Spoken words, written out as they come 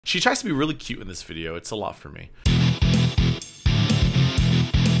She tries to be really cute in this video. It's a lot for me.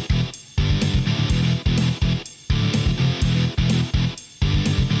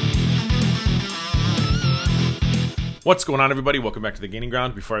 What's going on, everybody? Welcome back to The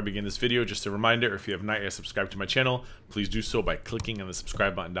GGround. Before I begin this video, just a reminder, if you have not yet subscribed to my channel, please do so by clicking on the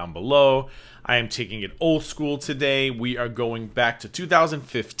subscribe button down below. I am taking it old school today. We are going back to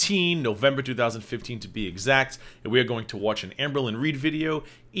 2015, November 2015 to be exact, and we are going to watch an Amberlynn Reid video,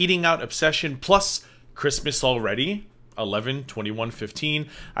 Eating Out Obsession, plus Christmas Already. 11/21/15.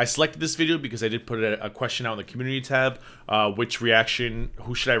 I selected this video because I did put a question out in the community tab, who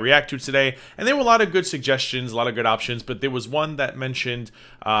should I react to today? And there were a lot of good suggestions, a lot of good options, but there was one that mentioned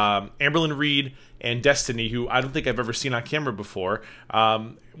Amberlynn Reid and Destiny, who I don't think I've ever seen on camera before,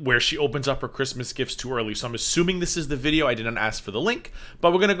 where she opens up her Christmas gifts too early. So I'm assuming this is the video. I did not ask for the link,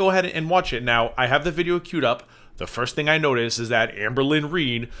 but we're going to go ahead and watch it. Now, I have the video queued up. The first thing I noticed is that Amberlynn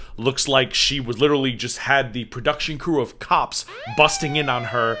Reid looks like she was literally just had the production crew of cops busting in on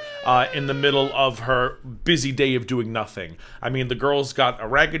her in the middle of her busy day of doing nothing. I mean, the girl's got a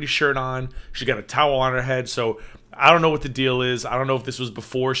raggedy shirt on. She got a towel on her head. So I don't know what the deal is. I don't know if this was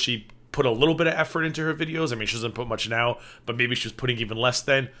before she put a little bit of effort into her videos. I mean, she doesn't put much now, but maybe she was putting even less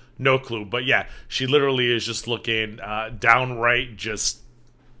then. No clue. But yeah, she literally is just looking downright just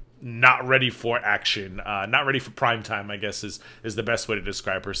not ready for action, not ready for prime time, I guess is the best way to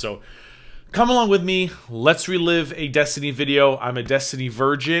describe her. So come along with me. Let's relive a Destiny video. I'm a Destiny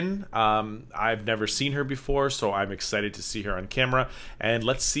virgin. I've never seen her before, so I'm excited to see her on camera. And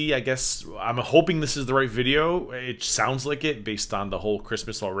let's see, I guess, I'm hoping this is the right video. It sounds like it based on the whole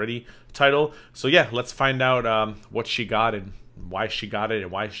Christmas Already title. So yeah, let's find out what she got and why she got it and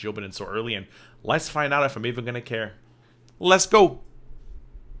why she opened it so early. And let's find out if I'm even going to care. Let's go.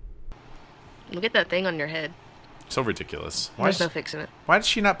 Look at that thing on your head. So ridiculous. There's no fixing it. Why did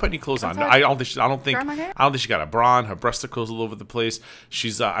she not put any clothes on? I don't think she got a bra on. Her breasts are closed all over the place.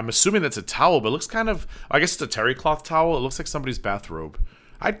 She's I'm assuming that's a towel, but it looks kind of, I guess it's a terry cloth towel. It looks like somebody's bathrobe.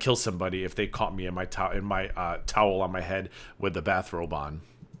 I'd kill somebody if they caught me in my towel on my head with the bathrobe on.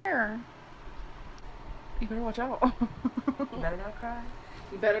 You better watch out. You better not cry.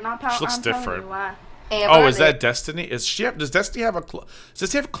 You better not pout. She looks different. Why. Oh, is that Destiny? Does Destiny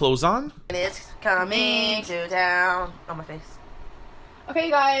have clothes on? It's coming to town on my face. Okay,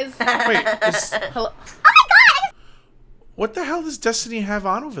 guys. Wait, Hello. Oh my god! What the hell does Destiny have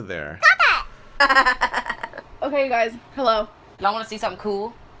on over there? Okay, guys. Hello. Y'all want to see something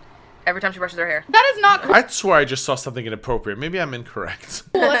cool? Every time she brushes her hair. That is not cool. I swear I just saw something inappropriate. Maybe I'm incorrect.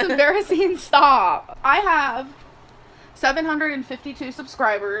 That's embarrassing. Stop. I have 752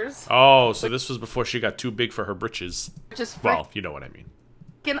 subscribers. Oh, so this was before she got too big for her britches. Just well, you know what I mean.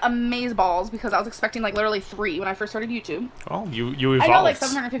 Freaking amazeballs, because I was expecting like literally 3 when I first started YouTube. Oh, you evolved. I got like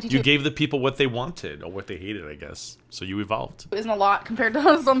 752. You gave the people what they wanted or what they hated, I guess. So you evolved. It isn't a lot compared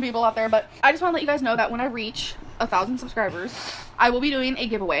to some people out there, but I just want to let you guys know that when I reach 1,000 subscribers, I will be doing a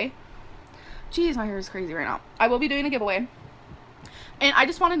giveaway. Jeez, my hair is crazy right now. I will be doing a giveaway. And I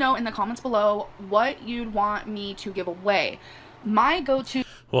just want to know in the comments below what you'd want me to give away. My go-to...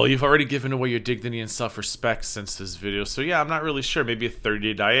 Well, you've already given away your dignity and self-respect since this video. So yeah, I'm not really sure. Maybe a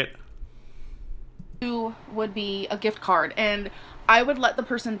 30-day diet? Would be a gift card. And I would let the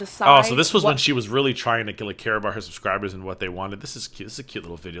person decide... Oh, so this was when she was really trying to care about her subscribers and what they wanted. This is cute. This is a cute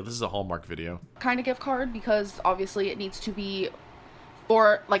little video. This is a Hallmark video. Kind of gift card, because obviously it needs to be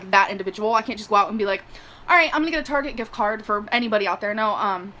for like that individual. I can't just go out and be like, all right, I'm gonna get a Target gift card for anybody out there.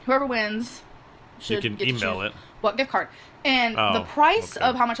 No, whoever wins should you can email it. What gift card? And the price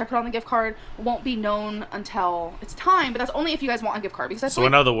of how much I put on the gift card won't be known until it's time, but that's only if you guys want a gift card. Because so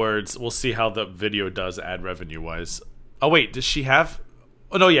in other words, we'll see how the video does ad revenue wise. Oh wait, does she have?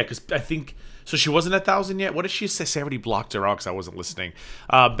 Oh no, yeah, because I think so. She wasn't 1,000 yet. What did she say? Somebody blocked her out because I wasn't listening.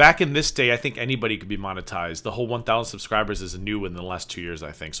 Back in this day, I think anybody could be monetized. The whole 1,000 subscribers is new in the last 2 years,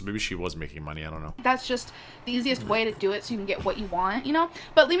 I think. So maybe she was making money. I don't know. That's just the easiest way to do it, so you can get what you want, you know.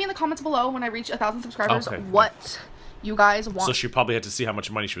 But leave me in the comments below when I reach 1,000 subscribers what you guys want. So she probably had to see how much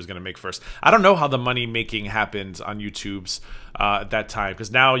money she was going to make first. I don't know how the money making happened on YouTube's at that time,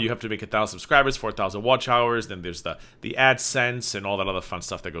 because now you have to make 1,000 subscribers, 4,000 watch hours, then there's the AdSense and all that other fun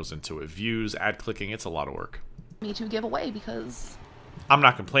stuff that goes into it. Views, ad clicking, it's a lot of work. Me to give away, because I'm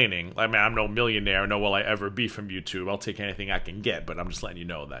not complaining. I mean, I'm no millionaire, nor will I ever be from YouTube. I'll take anything I can get, but I'm just letting you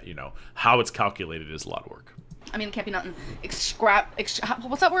know that, you know, how it's calculated is a lot of work. I mean, it can't be nothing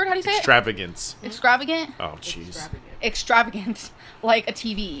what's that word? How do you say it? Extravagance. Extravagant? Oh, jeez. Extravagant. Like a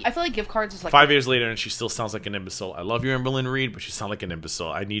TV. I feel like gift cards is like... 5 years later, and she still sounds like an imbecile. I love you, Amberlynn Reid, but she sounds like an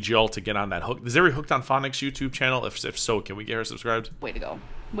imbecile. I need you all to get on that hook. Is there a Hooked on Phonics YouTube channel? If so, can we get her subscribed? Way to go.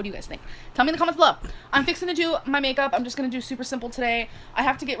 What do you guys think? Tell me in the comments below. I'm fixing to do my makeup. I'm just going to do super simple today. I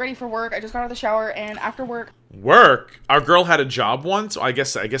have to get ready for work. I just got out of the shower, and after work... Work? Our girl had a job once. So I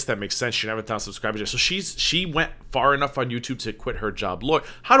guess that makes sense. She never 1,000 subscribers yet. So she went far enough on YouTube to quit her job. Lord,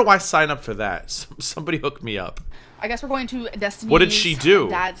 how do I sign up for that? Somebody hook me up. I guess we're going to Destiny's What did she do?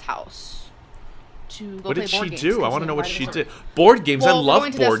 Dad's house. To go what play did she board games, do? I want to know what she did. Board games? Well, I love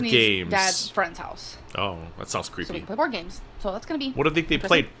going to board Destiny's games. Dad's friend's house. Oh, that sounds So we creepy. can play board games. So that's going to be... What do they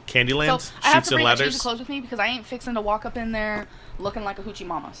played? Candyland? So I have Shoots to and bring a change ladders? of clothes with me because I ain't fixing to walk up in there looking like a hoochie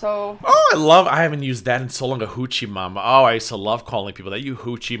mama. So... Oh, I haven't used that in so long, a hoochie mama. Oh, I used to love calling people that. You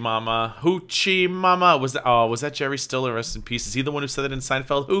hoochie mama. Hoochie mama. Was that Jerry Stiller? Rest in peace. Is he the one who said it in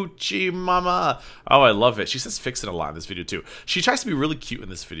Seinfeld? Hoochie mama. Oh, I love it. She says fix it a lot in this video, too. She tries to be really cute in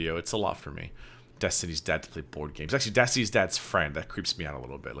this video. It's a lot for me. Destiny's dad to play board games. Actually, Destiny's dad's friend. That creeps me out a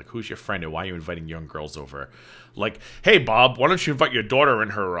little bit. Like, who's your friend and why are you inviting young girls over? Like, hey, Bob, why don't you invite your daughter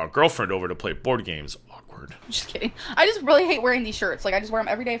and her girlfriend over to play board games? Awkward. Just kidding. I just really hate wearing these shirts. Like, I just wear them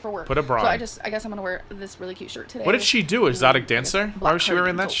every day for work. Put a bra So on. I guess I'm going to wear this really cute shirt today. What did she do? Exotic dancer? Why was she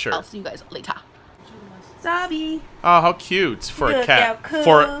wearing that shirt? I'll see you guys later. Zabi. Oh, how cute. For a Look cat. how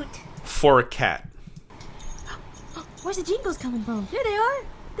cute. For a cat. Where's the jingles coming from? There they are.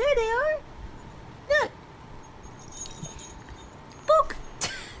 There they are. Look. Book.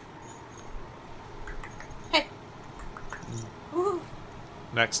 Hey. Ooh.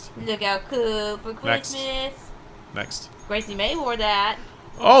 Next. Look how cool for Next. Christmas. Next. Gracie May wore that.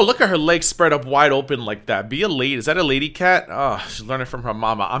 Oh, look at her legs spread up wide open like that. Be a lady. Is that a lady cat? Oh, she's learning from her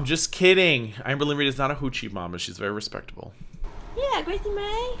mama. I'm just kidding. Amberlynn Reid is not a hoochie mama. She's very respectable. Yeah, Gracie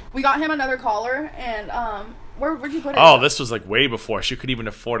May. We got him another collar, and where'd you put it? Oh, this was like way before. She could even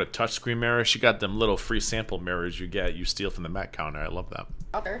afford a touchscreen mirror. She got them little free sample mirrors you steal from the Met counter. I love that.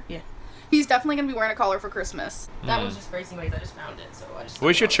 Out there. Yeah. He's definitely gonna be wearing a collar for Christmas. That was just Gracie May's. I just found it, so I just.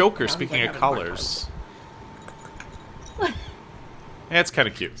 Where's your choker? Sounds Speaking like of having a hard collars. Yeah, it's kind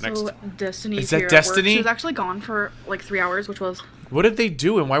of cute. Next. So Destiny's Is that here at work. Destiny? She was actually gone for like 3 hours, which was What did they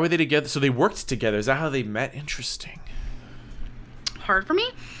do and why were they together? So they worked together. Is that how they met? Interesting. hard for me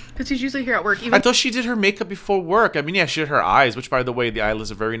because she's usually here at work. Even I thought she did her makeup before work. I mean, yeah, she did her eyes, which, by the way, the eyelids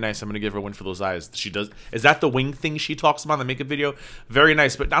are very nice. I'm going to give her a win for those eyes. She does. Is that the wing thing she talks about in the makeup video? Very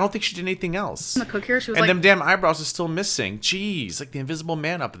nice, but I don't think she did anything else. the cook here, she was And like, them damn eyebrows are still missing. Jeez, like the Invisible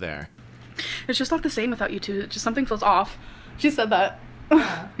Man up there. it's just not the same without you two. It's just something feels off. She said that.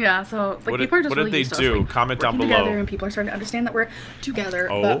 Yeah, so like people are just what did really they used to us, do? like, Comment down working below. together, and people are starting to understand that we're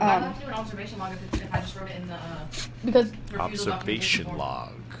together. Oh. But, I have to do an observation log if I just wrote it in the because refusal Observation documentation form.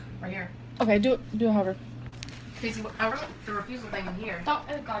 log. Right here. okay, do it however. Casey, I wrote the refusal thing in here. Oh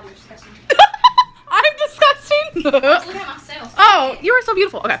God, you're disgusting. I'm disgusting. Look at myself. Oh, you are so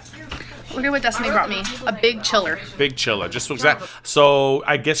beautiful. Okay, look at what Destiny brought me. A big chiller. Big chiller. Just looks that. So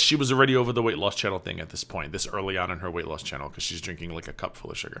I guess she was already over the weight loss channel thing at this point. This early on in her weight loss channel because she's drinking like a cup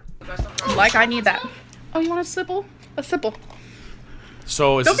full of sugar. Like I need that. Oh, you want a sipple? A sipple.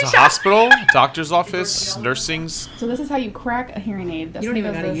 So is Don't this be a shy. hospital, doctor's office, nursing's? So this is how you crack a hearing aid. You don't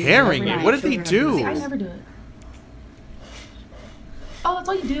even gotta use it. Hearing aid? What did they do? See, I never do it. Oh, that's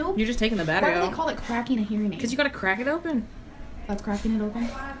all you do? You're just taking the Why battery do they out. call it cracking a hearing aid? Because you gotta crack it open. That's cracking it open.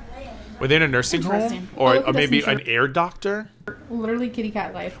 Were they in a nursing home? Interesting. Or, Oh, look or at maybe this an shirt. air doctor? Literally kitty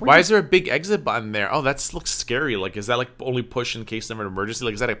cat life. Why is there a big exit button there? Oh, that looks scary. Like, is that like only push in case of an emergency?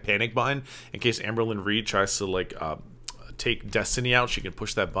 Like, is that a panic button in case Amberlynn Reid tries to like take Destiny out? She can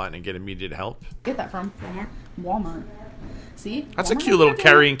push that button and get immediate help. Get that from Walmart. See? That's Walmart a cute little has that.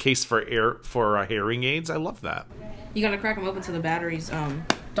 carrying case for hearing aids. I love that. You gotta crack them open so the batteries,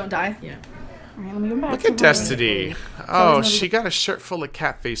 Don't die. yeah. All right, let me go back. Look to at my- Destiny. Oh, another- she got a shirt full of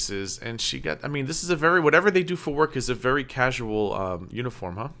cat faces, and she got. I mean, this is a very whatever they do for work is a very casual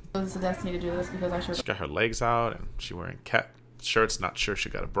uniform, huh? This is Destiny to do this because I sure She got her legs out, and she wearing cat shirts. Not sure she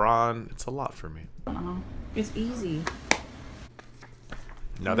got a bra on. It's a lot for me. don't know. It's easy.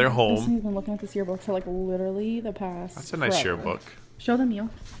 Now they're home. Destiny's been looking at this yearbook for like literally the past. That's a nice forever. yearbook. Show them you.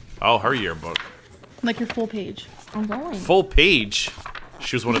 Oh, her yearbook. Like your full page. I'm going. Full page.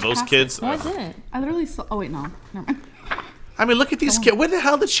 She was one of those kids. No, I didn't. I literally saw. Oh wait, no. Never mind. I mean, look at these kids. Where the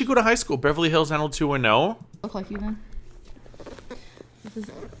hell did she go to high school? Beverly Hills 90210? Look like you then. This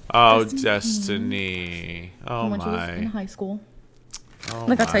is Oh, Destiny. Destiny. Oh, when she was in my. high school. Oh,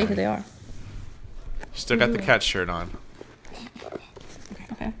 Look, I'll tell you who my. they are. Still got the cat shirt on.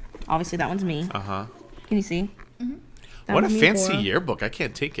 Okay. Obviously, that one's me. Uh-huh. Can you see? That What a was me, fancy Cora. yearbook. I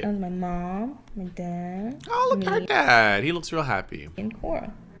can't take That it. was my mom, my dad, Oh, look at her me, dad. He looks real happy. and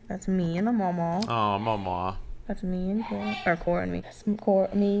Cora. That's me and the mama. Oh, mama. That's me and Cora. Or Cora and me. That's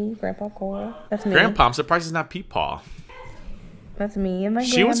Cora, me, Grandpa Cora. That's me. Grandpa, I'm surprised he's not Peepaw. That's me and my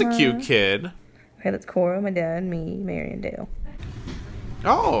She was a grandma. cute kid. Okay, that's Cora, my dad, me, Mary, and Dale.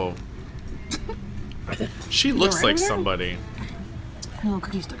 Oh. She looks like somebody. Little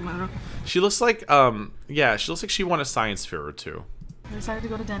cookie stuck in my mouth. She looks like, yeah, she looks like she won a science fair or two. I decided to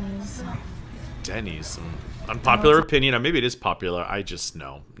go to Denny's. Denny's. Unpopular opinion. Or maybe it is popular. I just,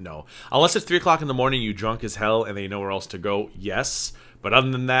 no. Unless it's 3 o'clock in the morning, you drunk as hell, and they know where else to go, yes. But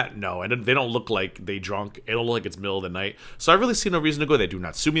other than that, no. And they don't look like they drunk. It don't look like it's middle of the night. So I really see no reason to go. They do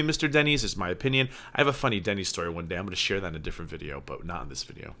not sue me, Mr. Denny's. It's my opinion. I have a funny Denny's story one day. I'm going to share that in a different video, but not in this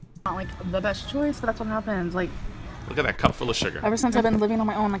video. Not like the best choice, but that's what happens. Like, Look at that cup full of sugar. ever since I've been living on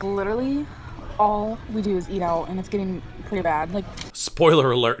my own, like literally, all we do is eat out, and it's getting pretty bad. Like,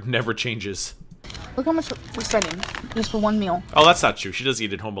 Spoiler alert, never changes. look how much we're spending just for one meal, Oh, that's not true. She does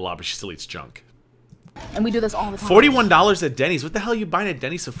eat at home a lot, but she still eats junk. and we do this all the time. $41 at Denny's. What the hell are you buying at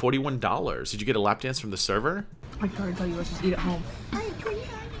Denny's for $41? Did you get a lap dance from the server? I tried to tell you, let's just eat at home.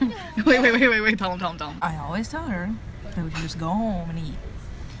 wait. Tell him. I always tell her that we can just go home and eat.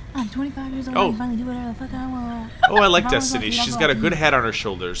 I'm 25 years old. Oh. I can finally do whatever the fuck I want. Oh, I like How was Destiny. that? She's got a good head on her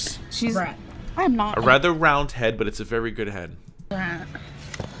shoulders. She's. I am not. A rather round head, but it's a very good head.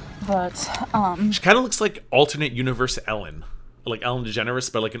 But She kind of looks like alternate universe Ellen. Like Ellen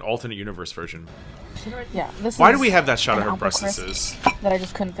DeGeneres, but like an alternate universe version. yeah, this. Why is do we have that shot of an her apple crisp breasts? that I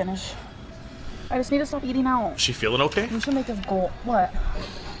just couldn't finish. I just need to stop eating out. She feeling okay? We should make this goal. What?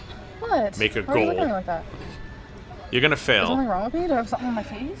 Make a Why are you looking goal. at me like that? You're gonna Is something fail. wrong with me? Do I have something on my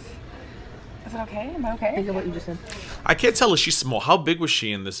face? Is it okay? Am I okay? Think of what you just said. I can't tell if she's small. How big was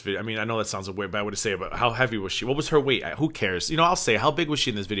she in this video? I mean, I know that sounds a weird bad way to say it, but how heavy was she? What was her weight? Who cares? You know, I'll say, how big was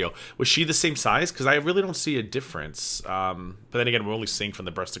she in this video? Was she the same size? Because I really don't see a difference. But then again, we're only seeing from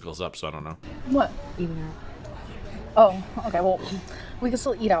the breasticles up, so I don't know. What? Eating out. Oh, okay. Well, we can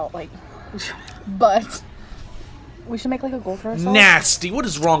still eat out, like, but we should make like a goal for ourselves. Nasty. What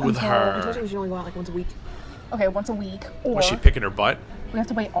is wrong with I told you her? we should only go out like once a week. Okay, once a week, or Was she picking her butt? we have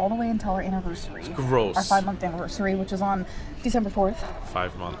to wait all the way until our anniversary. Gross. Our 5-month anniversary, which is on December 4th.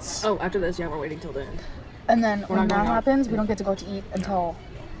 5 months. Oh, after this, yeah, we're waiting till the end. And then when not that going out. happens, we don't get to go to eat until.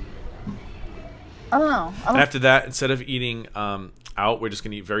 I don't know. And after that, instead of eating out, we're just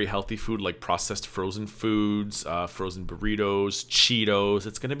gonna eat very healthy food like processed frozen foods, frozen burritos, Cheetos.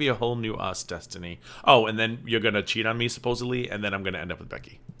 It's gonna be a whole new us, Destiny. Oh, and then you're gonna cheat on me supposedly, and then I'm gonna end up with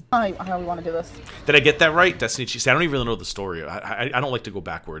Becky. How we want to do this. Did I get that right? Destiny cheats. I don't even really know the story. I don't like to go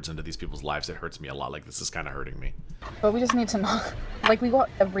backwards into these people's lives. It hurts me a lot. Like, this is kind of hurting me. But we just need to not. Like, we go out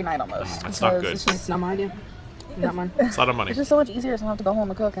every night almost. That's not good. It's just, It's not my idea. Not mine. It's a lot of money. it's just so much easier to not have to go home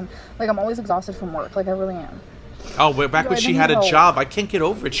and cook. And, like, I'm always exhausted from work. Like, I really am. Oh, we're back when I she didn't had a know. job. I can't get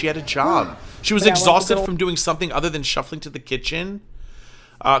over it. She had a job. She was Yeah, well, exhausted the- from doing something other than shuffling to the kitchen,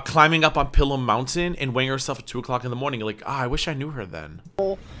 climbing up on Pillow Mountain, and weighing herself at 2 o'clock in the morning. Like, I wish I knew her then.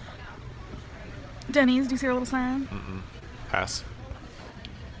 Denny's, do you see her little sign? Pass.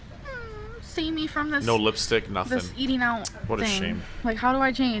 See me from this. No lipstick, nothing. This eating out. What a thing. shame. Like, how do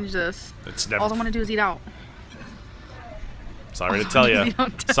I change this? It's never. All I want to do is eat out. Sorry to tell you. You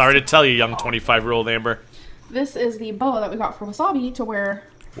don't Sorry to tell you, young 25-year-old Amber. This is the boa that we got for Wasabi to wear.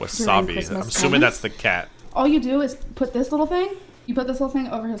 during Wasabi. Christmas I'm assuming times. that's the cat. All you do is put this little thing. You put this little thing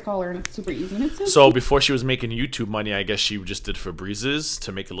over his collar, and it's super easy. And it's So before she was making YouTube money, I guess she just did Febrezes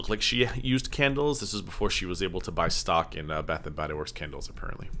to make it look like she used candles. This is before she was able to buy stock in Bath & Body Works candles,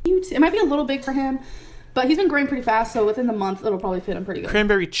 apparently. cute. It might be a little big for him, but he's been growing pretty fast, so within the month, it'll probably fit him pretty good.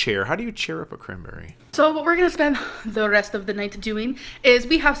 Cranberry chair. How do you chair up a cranberry? So what we're going to spend the rest of the night doing is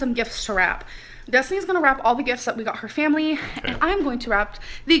we have some gifts to wrap. Destiny's going to wrap all the gifts that we got her family, and I'm going to wrap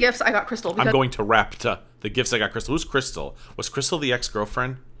the gifts I got Krystle. I'm going to wrap the gifts I got Krystle. Who's Krystle? Was Krystle the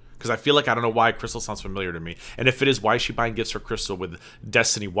ex-girlfriend? Because I feel like I don't know why Krystle sounds familiar to me. And if it is, why is she buying gifts for Krystle with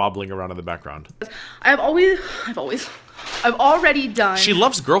Destiny wobbling around in the background? I've already done She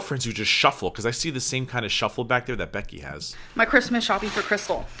loves girlfriends who just shuffle, because I see the same kind of shuffle back there that Becky has. my Christmas shopping for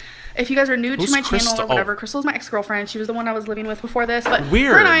Krystle. If you guys are new Who's to my channel Krystle? or whatever, Krystle's my ex-girlfriend. She was the one I was living with before this, but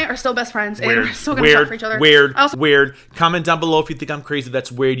Weird. her and I are still best friends, and we're still gonna shop for each other. Weird. Comment down below if you think I'm crazy.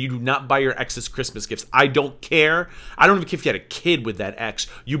 That's weird. You do not buy your ex's Christmas gifts. I don't care. I don't even care if you had a kid with that ex.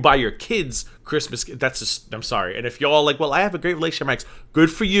 You buy your kids Christmas. That's just. I'm sorry. And if y'all like, well, I have a great relationship with my ex. Good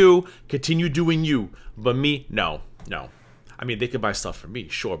for you. Continue doing you. But me, no. I mean, they could buy stuff for me,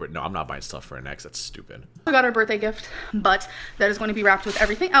 sure, but no, I'm not buying stuff for an ex. That's stupid. I got her birthday gift, but that is going to be wrapped with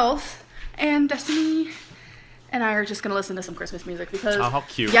everything else. And Destiny and I are just going to listen to some Christmas music because, Oh, how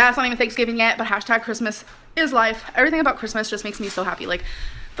cute. yeah, it's not even Thanksgiving yet, but hashtag Christmas is life. Everything about Christmas just makes me so happy. Like,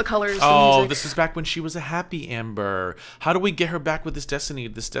 the colors. Oh, the music. this is back when she was a happy Amber. How do we get her back with this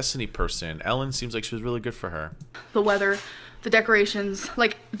Destiny person? Ellen seems like she was really good for her. The weather, the decorations,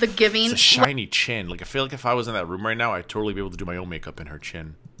 like the giving. It's a shiny chin. Like I feel like if I was in that room right now, I'd totally be able to do my own makeup in her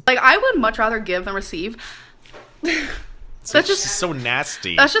chin. Like I would much rather give than receive. That's just so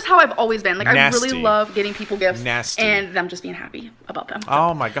nasty. That's just how I've always been. Like Nasty. I really love getting people gifts Nasty. and them just being happy about them. So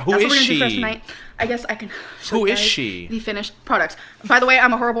Oh my god, who that's is what we're gonna do for us she? tonight. I guess I can show Who you is guys she? the finished product. By the way,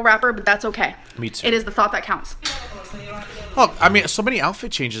 I'm a horrible rapper, but that's okay. Me too. It is the thought that counts. Oh, I mean, so many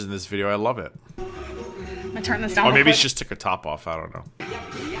outfit changes in this video. I love it. I'm gonna turn this down. Or real maybe quick. she just took her top off. I don't know.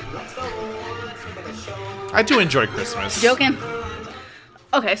 I do enjoy Christmas. Joking.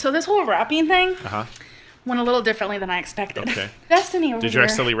 Okay, so this whole wrapping thing Uh-huh. went a little differently than I expected. Okay. Destiny over Did you here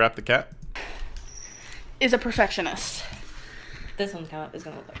accidentally wrap the cat? is a perfectionist. This one's is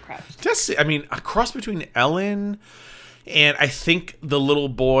gonna look like crap. Destiny, I mean, a cross between Ellen and I think the little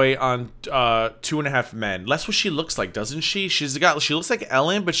boy on 2.5 Men. That's what she looks like, doesn't she? She looks like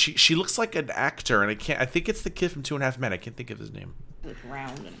Ellen, but she looks like an actor, and I think it's the kid from 2.5 Men. I can't think of his name. It's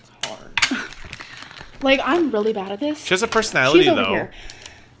round and it's hard. Like, I'm really bad at this. She has a personality, She's over though. here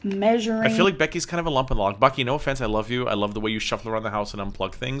measuring. I feel like Becky's kind of a lump on the log. Bucky, no offense, I love you. I love the way you shuffle around the house and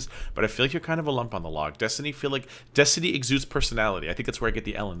unplug things, but I feel like you're kind of a lump on the log. Destiny exudes personality. I think that's where I get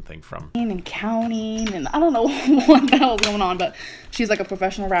the Ellen thing from. and counting, and I don't know what the hell is going on, but she's like a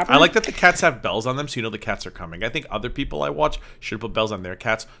professional rapper. I like that the cats have bells on them, so you know the cats are coming. I think other people I watch should put bells on their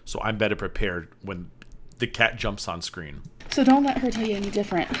cats, so I'm better prepared when the cat jumps on screen. So don't let her tell you any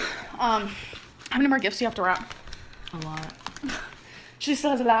different. How many more gifts do you have to wrap? A lot. She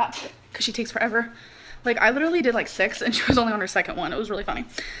still has a lot because she takes forever. Like, I literally did like 6 and she was only on her second one. It was really funny.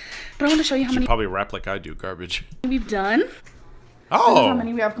 But I want to show you how many Probably rap like I do, garbage. we've done. This is Oh! how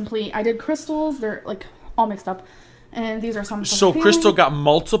many we have complete. I did crystals. They're like all mixed up. And these are some. So from Krystle got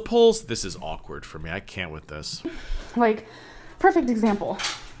multiples? This is awkward for me. I can't with this. like, perfect example.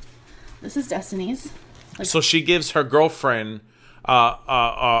 This is Destiny's. So she gives her girlfriend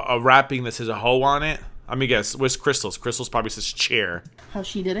a wrapping that says a hoe on it. Let me guess. Where's Krystle's? Krystle's probably says chair. How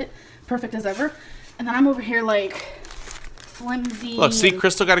she did it. Perfect as ever. And then I'm over here like flimsy. Look, see, and-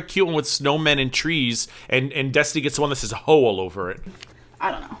 Krystle got a cute one with snowmen and trees, and Destiny gets the one that says hoe all over it.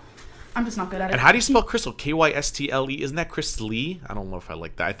 I don't know. I'm just not good at it. And how do you spell Krystle? K-Y-S-T-L-E? Isn't that Krystle? I don't know if I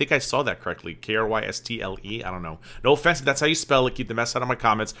like that. I think I saw that correctly. K-R-Y-S-T-L-E? I don't know. No offense if that's how you spell it. Keep the mess out of my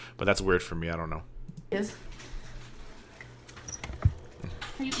comments, but that's weird for me. I don't know. Is.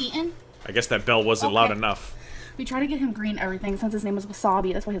 Are you eating? I guess that bell wasn't loud enough. We try to get him green everything since his name is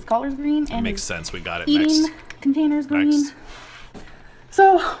Wasabi. That's why his collar's green and Makes his sense. We got it. eating Next. container's green. Next.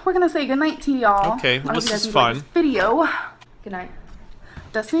 So we're gonna say goodnight to y'all. Okay, I well, hope this you guys is enjoyed fun. this video. Good night.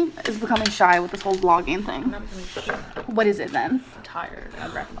 Destiny is becoming shy with this whole vlogging thing. I'm not really sure. What is it then? I'm tired.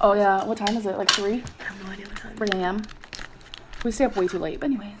 I'm wrapping. Oh yeah, what time is it? Like 3? I have no idea what time. 3 a.m. We stay up way too late, but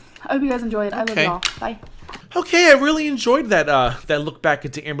anyways. I hope you guys enjoyed. I love Okay. y'all. Bye. Okay, I really enjoyed that that look back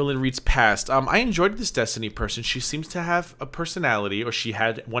into Amberlynn Reid's past. I enjoyed this Destiny person. She seems to have a personality, or she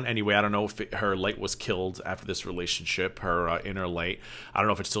had one anyway. I don't know if her light was killed after this relationship, her inner light. I don't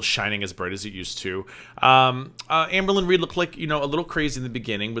know if it's still shining as bright as it used to. Amberlynn Reid looked like, you know, a little crazy in the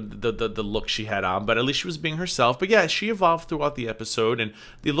beginning with the look she had on, but at least she was being herself. But yeah, she evolved throughout the episode, and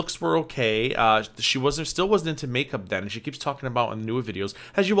the looks were okay. She still wasn't into makeup then, and she keeps talking about in newer videos.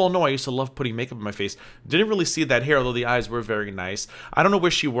 As you all know, I used to love putting makeup on my face. Didn't really see that hair, although the eyes were very nice. I don't know where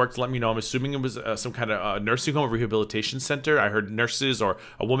she worked. Let me know. I'm assuming it was some kind of nursing home or rehabilitation center. I heard nurses or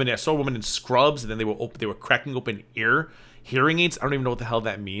a woman. I saw a woman in scrubs, and then they were cracking open hearing aids. I don't even know what the hell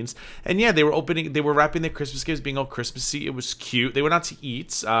that means. And yeah, they were wrapping their Christmas gifts, being all Christmassy. It was cute. They went out to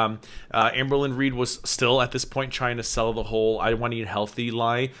eat. Amberlynn Reid was still at this point trying to sell the whole "I want to eat healthy"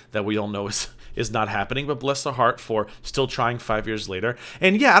 lie that we all know is not happening, but bless her heart for still trying 5 years later.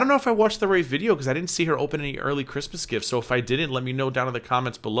 And yeah, I don't know if I watched the right video because I didn't see her open any early Christmas gifts. So if I didn't, let me know down in the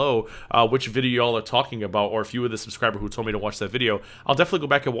comments below which video y'all are talking about, or if you were the subscriber who told me to watch that video. I'll definitely go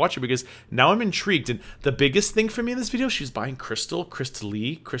back and watch it because now I'm intrigued. And the biggest thing for me in this video, she's buying Krystle Christmas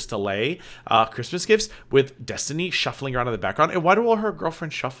gifts with Destiny shuffling around in the background. And why do all her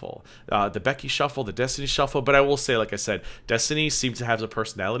girlfriends shuffle? The Becky shuffle, the Destiny shuffle. But I will say, like I said, Destiny seems to have a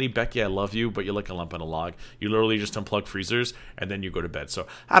personality. Becky, I love you, but but you're like a lump on a log. You literally just unplug freezers and then you go to bed. So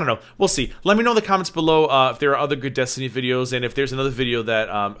I don't know. We'll see. Let me know in the comments below if there are other good Destiny videos, and if there's another video that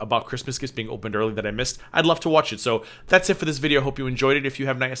about Christmas gifts being opened early that I missed, I'd love to watch it. So that's it for this video. Hope you enjoyed it. If you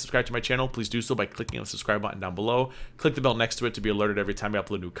have not yet subscribed to my channel, please do so by clicking on the subscribe button down below. Click the bell next to it to be alerted every time I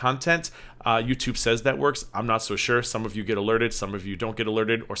upload new content. YouTube says that works. I'm not so sure. Some of you get alerted, some of you don't get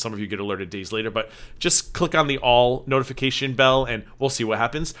alerted, or some of you get alerted days later, but just click on the all notification bell and we'll see what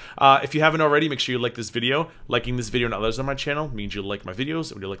happens. If you haven't already, make sure you like this video. Liking this video and others on my channel means you like my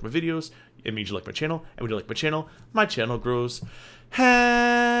videos, and when you like my videos, it means you like my channel, and when you like my channel grows.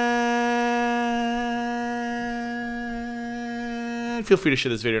 And feel free to share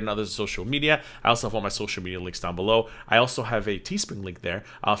this video on others on social media. I also have all my social media links down below. I also have a Teespring link there.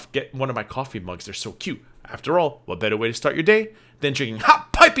 Get one of my coffee mugs. They're so cute. After all, what better way to start your day than drinking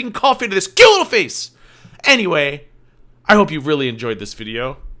hot piping coffee to this cute little face? Anyway, I hope you really enjoyed this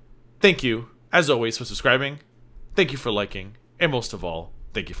video. Thank you, as always, for subscribing. Thank you for liking. And most of all,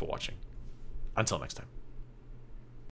 thank you for watching. Until next time.